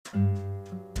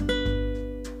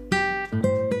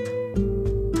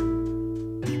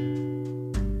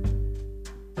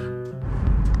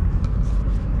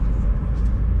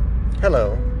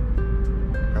Hello,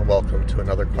 and welcome to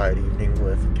another quiet evening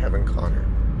with Kevin Connor.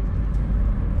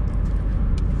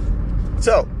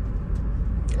 So,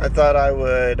 I thought I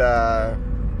would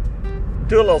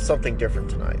do a little something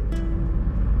different tonight.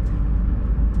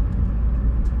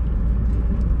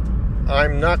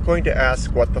 I'm not going to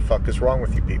ask what the fuck is wrong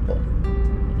with you people,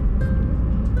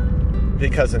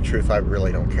 because in truth I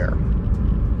really don't care.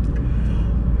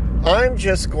 I'm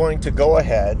just going to go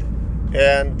ahead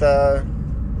and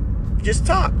just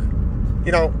talk.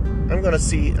 You know, I want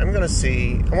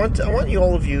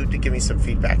all of you to give me some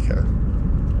feedback here.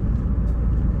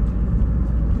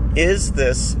 Is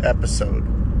this episode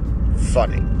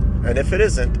funny? And if it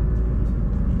isn't,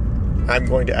 I'm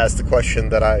going to ask the question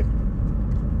that I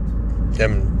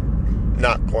am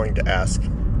not going to ask.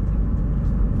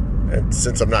 And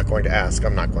since I'm not going to ask,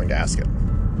 I'm not going to ask it.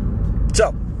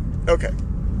 So, okay.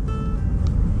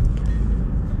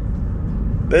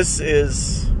 This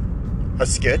is a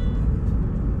skit.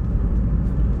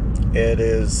 It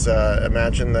is,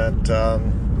 imagine that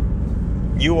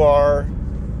you are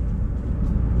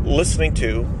listening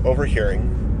to, overhearing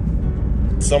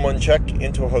someone check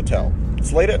into a hotel.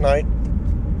 It's late at night,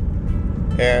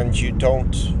 and they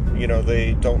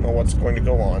don't know what's going to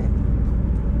go on.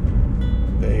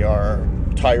 They are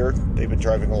tired. They've been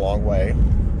driving a long way.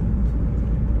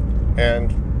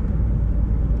 And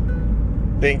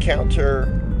they encounter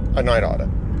a night audit.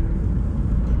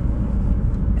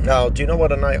 Now, do you know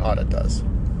what a night audit does?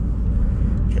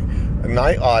 Okay. A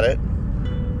night audit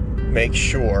makes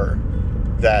sure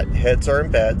that heads are in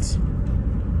beds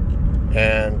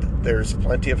and there's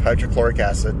plenty of hydrochloric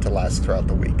acid to last throughout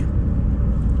the week.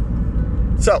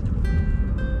 So,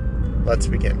 let's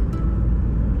begin.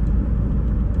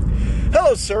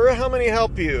 Hello, sir. How may I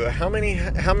help you? How many,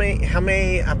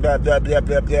 blah, blah, blah,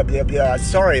 blah, blah, blah, blah.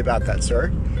 Sorry about that,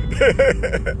 sir.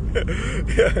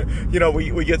 You know,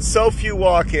 we get so few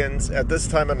walk-ins at this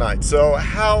time of night. So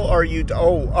how are you?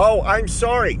 Oh, I'm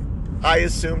sorry. I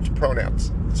assumed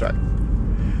pronouns. Sorry.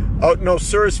 Oh, no,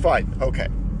 sir is fine. Okay.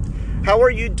 How are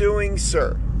you doing,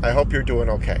 sir? I hope you're doing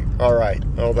okay. All right.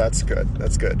 Oh, that's good.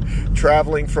 That's good.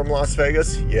 Traveling from Las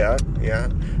Vegas? Yeah.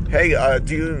 Hey,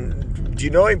 do you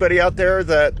know anybody out there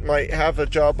that might have a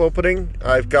job opening?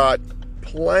 I've got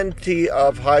plenty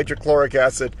of hydrochloric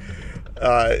acid.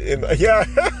 Yeah,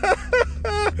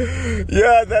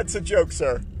 that's a joke,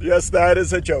 sir. Yes, that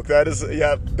is a joke. That's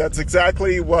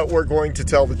exactly what we're going to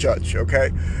tell the judge,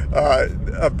 okay?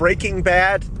 Breaking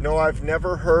Bad? No, I've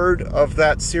never heard of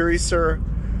that series, sir.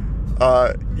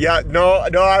 No,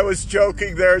 I was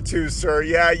joking there too, sir.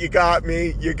 Yeah, you got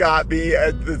me.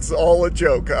 It's all a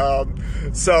joke.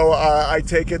 So I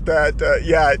take it that,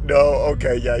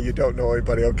 you don't know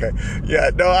anybody. Okay.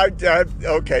 Yeah, no, I'm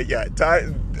okay, yeah.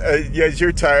 Yes,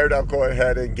 you're tired. I'll go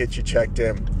ahead and get you checked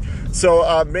in.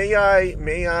 So, may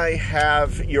I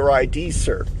have your ID,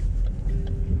 sir?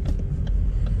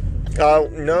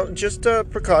 No, just a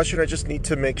precaution. I just need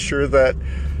to make sure that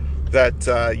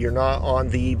you're not on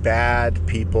the bad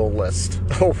people list.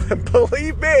 Oh,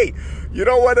 believe me, you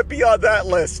don't want to be on that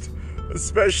list,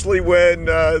 especially when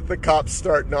the cops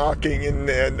start knocking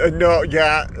no,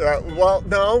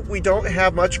 we don't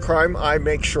have much crime. I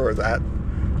make sure of that.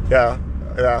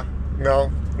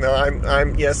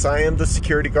 Yes, I am the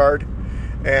security guard,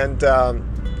 and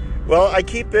I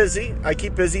keep busy.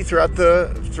 Throughout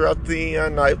the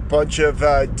night. Bunch of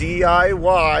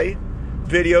DIY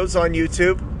videos on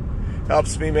YouTube.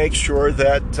 Helps me make sure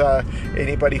that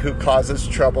anybody who causes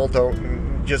trouble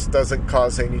doesn't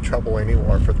cause any trouble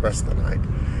anymore for the rest of the night.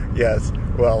 Yes,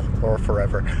 well, or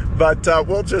forever. But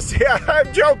we'll just,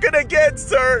 I'm joking again,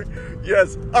 sir.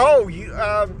 Yes. Oh,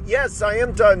 yes, I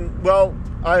am done. Well,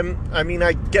 I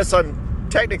guess I'm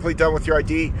technically done with your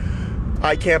ID.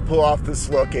 I can't pull off this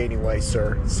look anyway,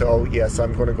 sir. So, yes,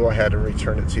 I'm going to go ahead and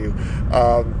return it to you.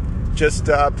 Just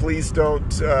please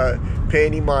don't pay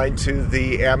any mind to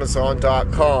the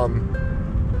Amazon.com.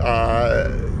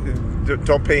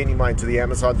 Don't pay any mind to the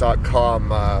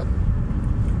Amazon.com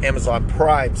Amazon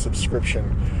Prime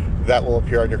subscription that will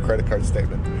appear on your credit card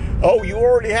statement. Oh, you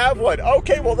already have one.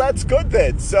 Okay, well, that's good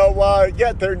then. So,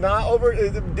 they're not over. They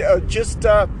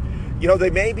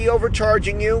may be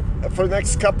overcharging you for the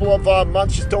next couple of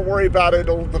months. Just don't worry about it.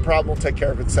 The problem will take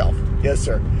care of itself. Yes,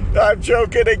 sir. I'm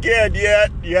joking again. Yeah,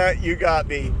 you got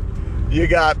me.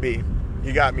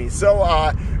 So,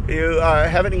 you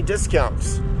have any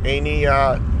discounts? Any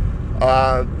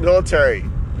military?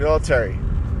 No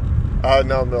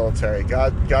military.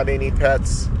 Got any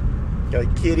pets? Got a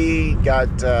kitty?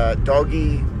 Got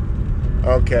doggy?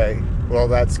 Okay, well,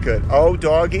 that's good. Oh,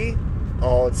 doggy?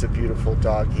 Oh, it's a beautiful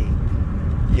doggy.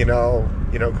 You know,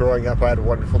 You know, growing up, I had a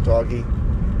wonderful doggy.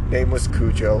 Name was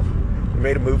Cujo. We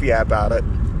made a movie about it.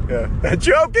 Yeah.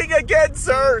 Joking again,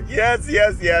 sir. Yes.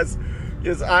 Yes,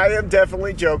 I am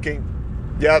definitely joking.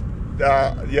 Yep.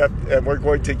 Yep. And we're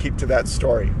going to keep to that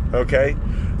story. Okay.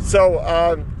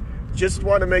 So, just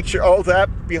want to make sure. Oh,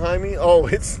 that behind me. Oh,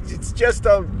 it's just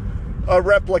a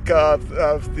replica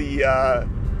of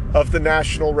the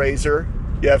National Razor.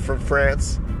 Yeah, from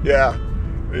France. Yeah.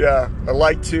 I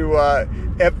like to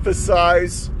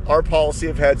emphasize our policy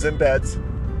of heads in beds.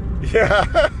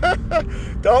 Yeah.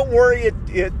 Don't worry,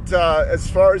 it as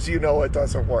far as you know, it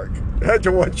doesn't work.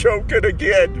 Joking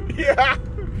again. Yeah.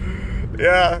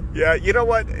 You know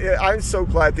what? I'm so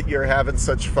glad that you're having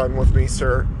such fun with me,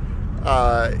 sir.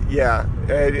 Yeah.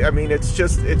 I mean, it's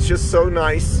just so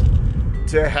nice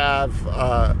to have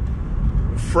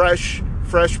fresh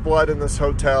blood in this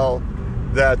hotel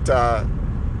that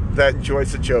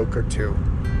enjoys a joke or two.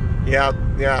 Yeah.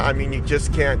 I mean, you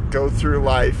just can't go through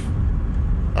life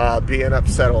being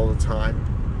upset all the time.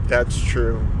 That's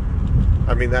true.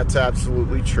 I mean, that's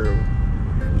absolutely true.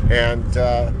 And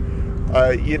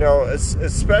you know,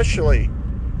 especially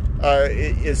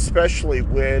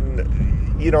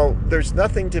when, you know, there's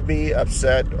nothing to be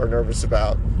upset or nervous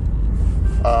about.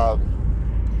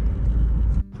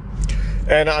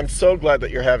 And I'm so glad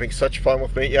that you're having such fun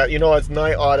with me. Yeah, you know, as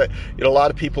night audit, you know, a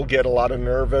lot of people get a lot of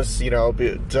nervous, you know,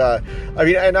 but, I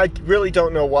mean, and I really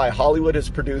don't know why. Hollywood has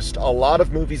produced a lot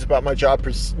of movies about my job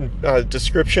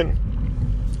description.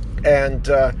 And,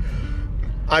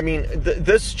 I mean,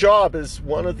 this job is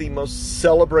one of the most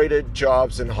celebrated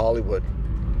jobs in Hollywood.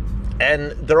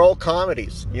 And they're all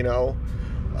comedies, you know.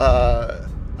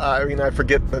 I mean, I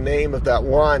forget the name of that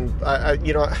one.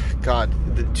 You know, God,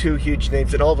 the two huge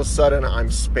names, and all of a sudden I'm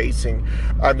spacing.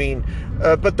 I mean,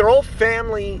 but they're all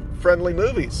family-friendly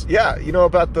movies. Yeah, you know,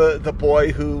 about the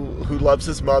boy who loves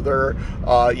his mother.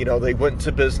 You know, they went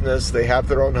into business. They have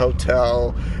their own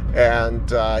hotel, and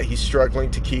he's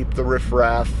struggling to keep the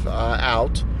riffraff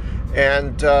out.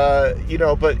 And you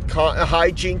know, but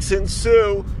hijinks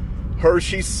ensue.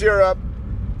 Hershey syrup.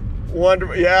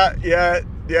 Wonderful. Yeah.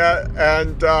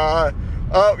 And,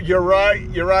 oh, you're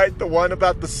right. The one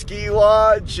about the ski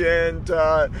lodge and,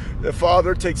 the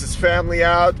father takes his family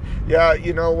out. Yeah,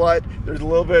 you know what? There's a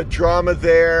little bit of drama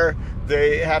there.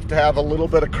 They have to have a little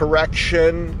bit of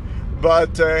correction.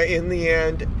 But, in the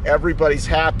end, everybody's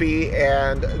happy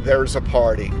and there's a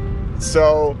party.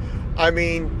 So, I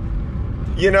mean,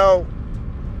 you know,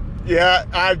 yeah,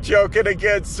 I'm joking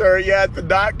again, sir. Yeah, they're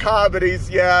not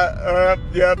comedies. Yeah,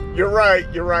 yep, you're right.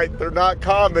 They're not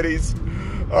comedies.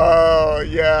 Oh,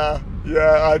 yeah,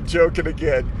 I'm joking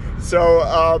again.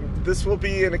 So, this will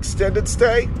be an extended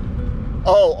stay?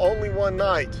 Oh, only one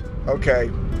night. Okay.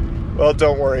 Well,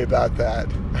 don't worry about that.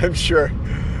 I'm sure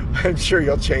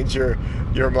you'll change your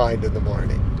mind in the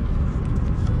morning.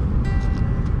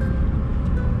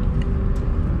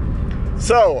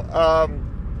 So,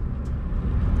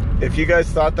 if you guys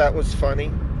thought that was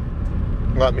funny,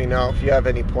 let me know. If you have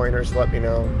any pointers, let me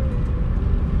know.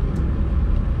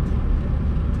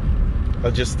 I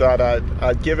just thought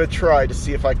I'd give it a try to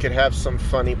see if I could have some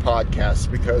funny podcasts,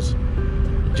 because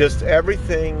just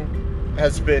everything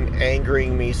has been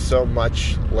angering me so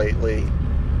much lately.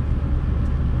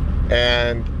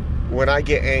 And when I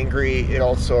get angry, it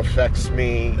also affects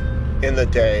me in the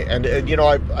day. And you know,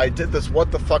 I did this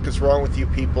 "What the Fuck is Wrong with You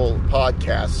People"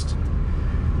 podcast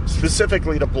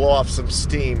specifically to blow off some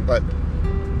steam, but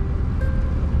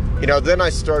you know, then I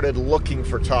started looking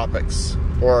for topics,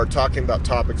 or talking about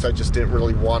topics I just didn't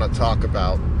really want to talk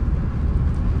about.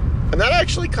 And that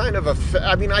actually kind of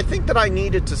I mean, I think that I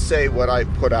needed to say what I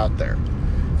put out there.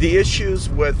 The issues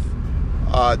with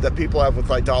that people have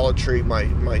with idolatry, my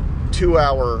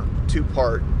 2-hour,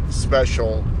 2-part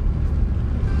special,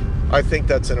 I think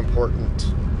that's an important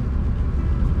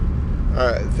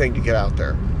thing to get out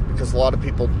there, because a lot of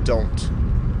people don't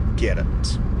get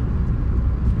it.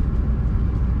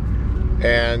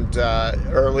 And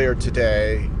earlier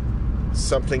today,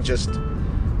 something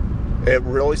it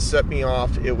really set me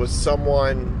off. It was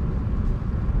someone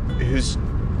who's,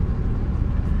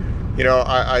 you know,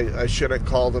 I shouldn't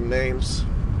call them names.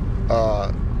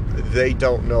 They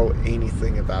don't know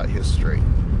anything about history.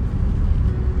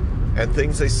 And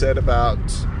things they said about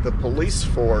the police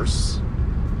force,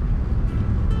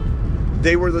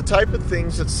 they were the type of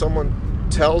things that someone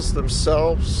tells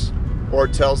themselves or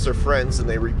tells their friends, and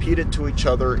they repeat it to each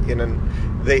other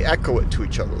they echo it to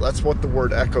each other. That's what the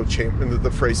word echo chamber, the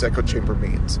phrase echo chamber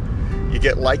means. You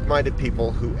get like-minded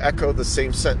people who echo the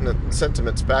same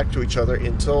sentiments back to each other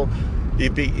until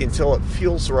it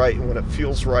feels right. And when it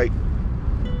feels right,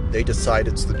 they decide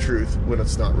it's the truth when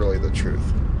it's not really the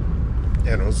truth.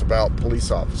 And it was about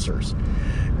police officers.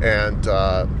 And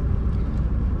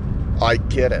I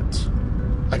get it.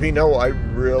 I mean, no, I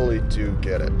really do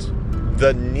get it.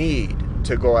 The need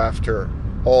to go after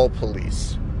all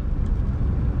police.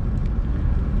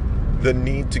 The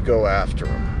need to go after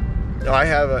them.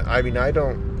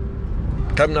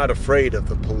 I'm not afraid of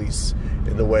the police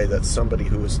in the way that somebody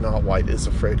who is not white is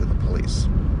afraid of the police.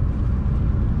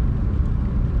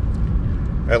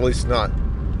 At least not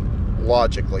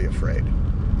logically afraid.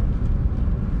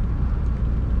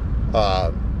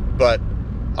 But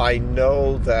I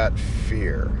know that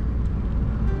fear.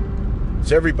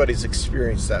 So everybody's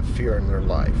experienced that fear in their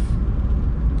life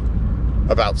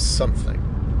about something.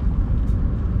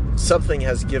 Something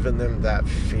has given them that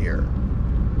fear.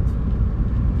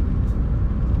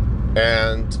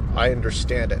 And I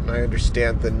understand it. And I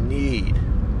understand the need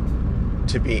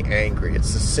to be angry.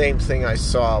 It's the same thing I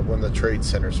saw when the trade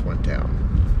centers went down.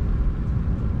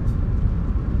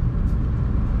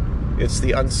 It's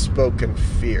the unspoken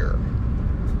fear.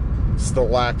 It's the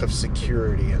lack of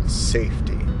security and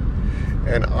safety.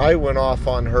 And I went off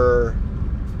on her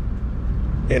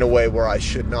in a way where I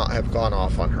should not have gone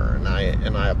off on her. And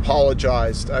I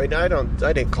apologized. I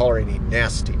didn't call her any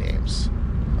nasty names.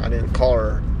 I didn't call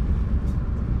her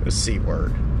a C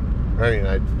word.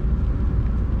 I've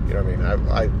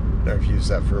used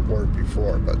that for a word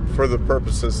before, but for the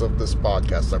purposes of this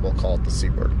podcast, I will call it the C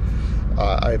word.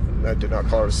 I did not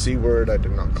call her a C word. I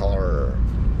did not call her a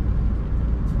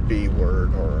B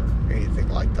word or anything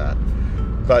like that.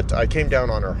 But I came down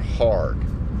on her hard.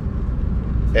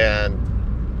 And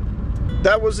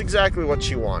that was exactly what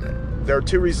she wanted. There are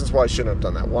two reasons why I shouldn't have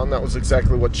done that. One, that was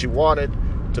exactly what she wanted,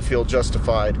 to feel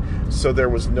justified, so there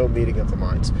was no meeting of the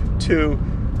minds. Two,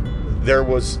 there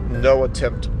was no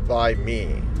attempt by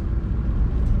me.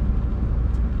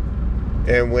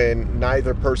 And when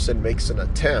neither person makes an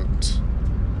attempt,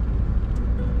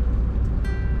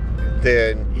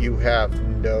 then you have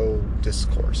no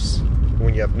discourse.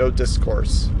 When you have no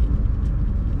discourse,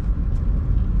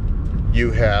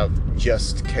 you have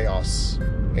just chaos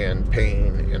and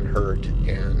pain and hurt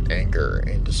and anger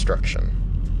and destruction.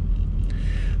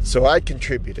 So I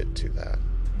contributed to that.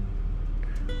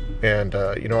 And,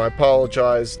 I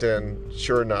apologized, and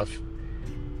sure enough,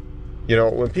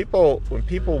 when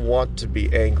people want to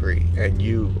be angry and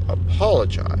you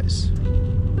apologize,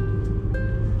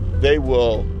 they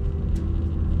will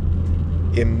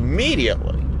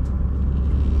immediately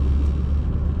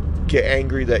get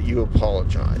angry that you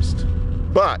apologized.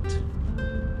 But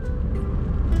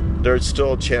there's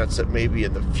still a chance that maybe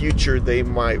in the future they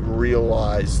might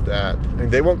realize that, and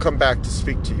they won't come back to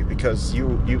speak to you because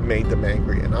you made them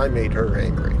angry, and I made her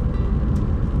angry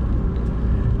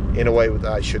in a way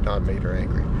that I should not have made her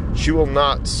angry. She will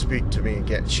not speak to me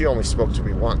again. She only spoke to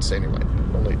me once anyway,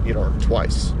 or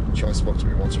twice. She only spoke to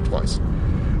me once or twice.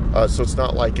 So it's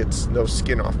not like it's no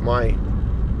skin off my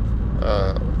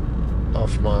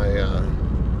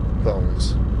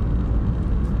bones.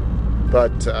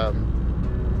 But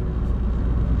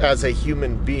as a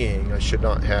human being, I should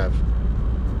not have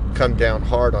come down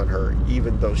hard on her,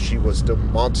 even though she was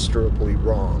demonstrably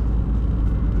wrong.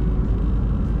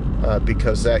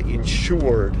 Because that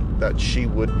ensured that she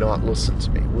would not listen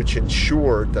to me, which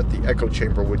ensured that the echo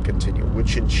chamber would continue,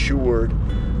 which ensured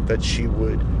that she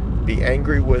would be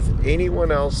angry with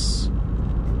anyone else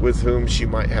with whom she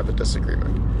might have a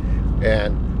disagreement.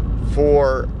 And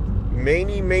for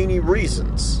many, many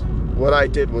reasons, what I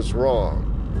did was wrong.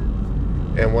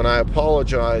 And when I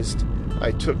apologized,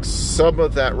 I took some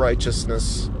of that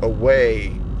righteousness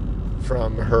away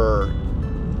from her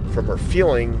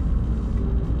feeling,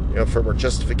 from her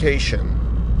justification.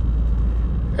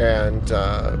 And,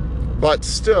 but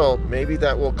still, maybe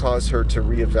that will cause her to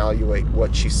reevaluate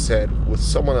what she said with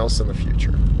someone else in the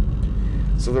future.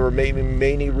 So there were maybe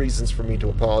many reasons for me to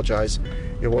apologize.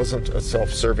 It wasn't a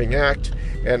self-serving act.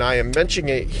 And I am mentioning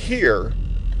it here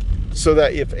so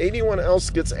that if anyone else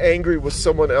gets angry with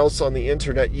someone else on the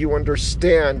internet, you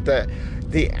understand that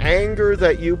the anger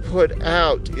that you put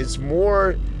out is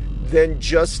more than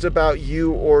just about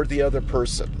you or the other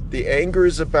person. The anger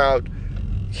is about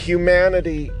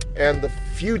humanity and the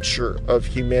future of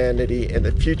humanity and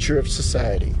the future of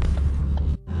society.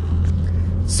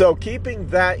 So keeping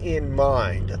that in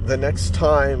mind, the next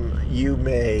time you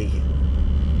may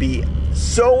be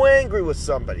so angry with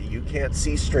somebody you can't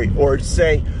see straight, or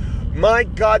say, my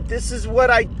God, this is what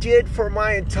I did for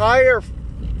my entire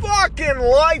fucking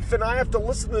life and I have to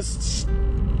listen to this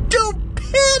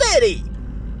stupidity.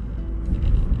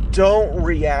 Don't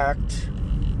react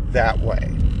that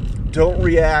way. Don't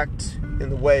react in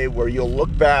the way where you'll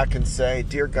look back and say,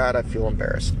 dear God, I feel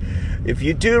embarrassed. If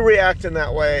you do react in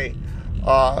that way,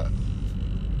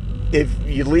 if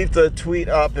you leave the tweet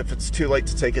up, if it's too late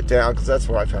to take it down, because that's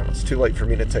what I found. It's too late for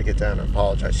me to take it down and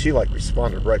apologize. She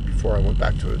responded right before I went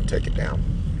back to it and take it down.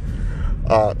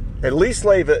 At least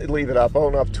leave it up,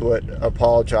 own up to it,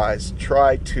 apologize,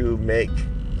 try to make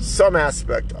some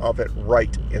aspect of it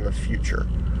right in the future.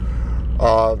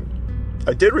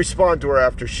 I did respond to her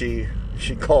after she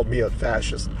called me a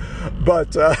fascist,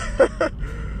 but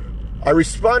I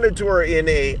responded to her in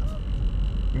a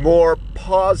more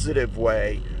positive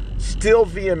way, still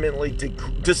vehemently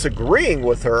disagreeing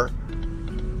with her,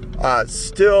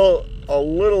 still a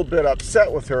little bit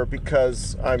upset with her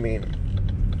because, I mean,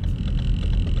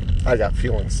 I got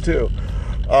feelings too,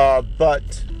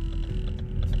 but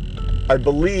I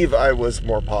believe I was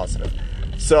more positive.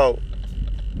 So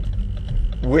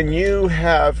when you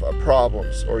have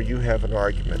problems or you have an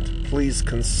argument, please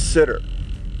consider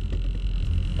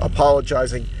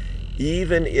apologizing,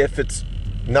 even if it's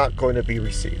not going to be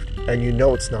received, and you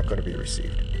know it's not going to be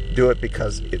received. Do it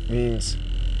because it means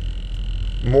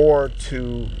more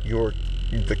to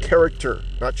the character,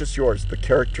 not just yours, the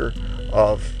character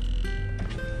of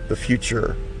the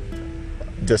future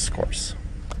discourse.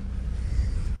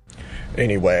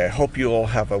 Anyway, I hope you all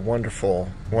have a wonderful,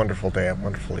 wonderful day, a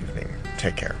wonderful evening.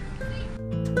 Take care.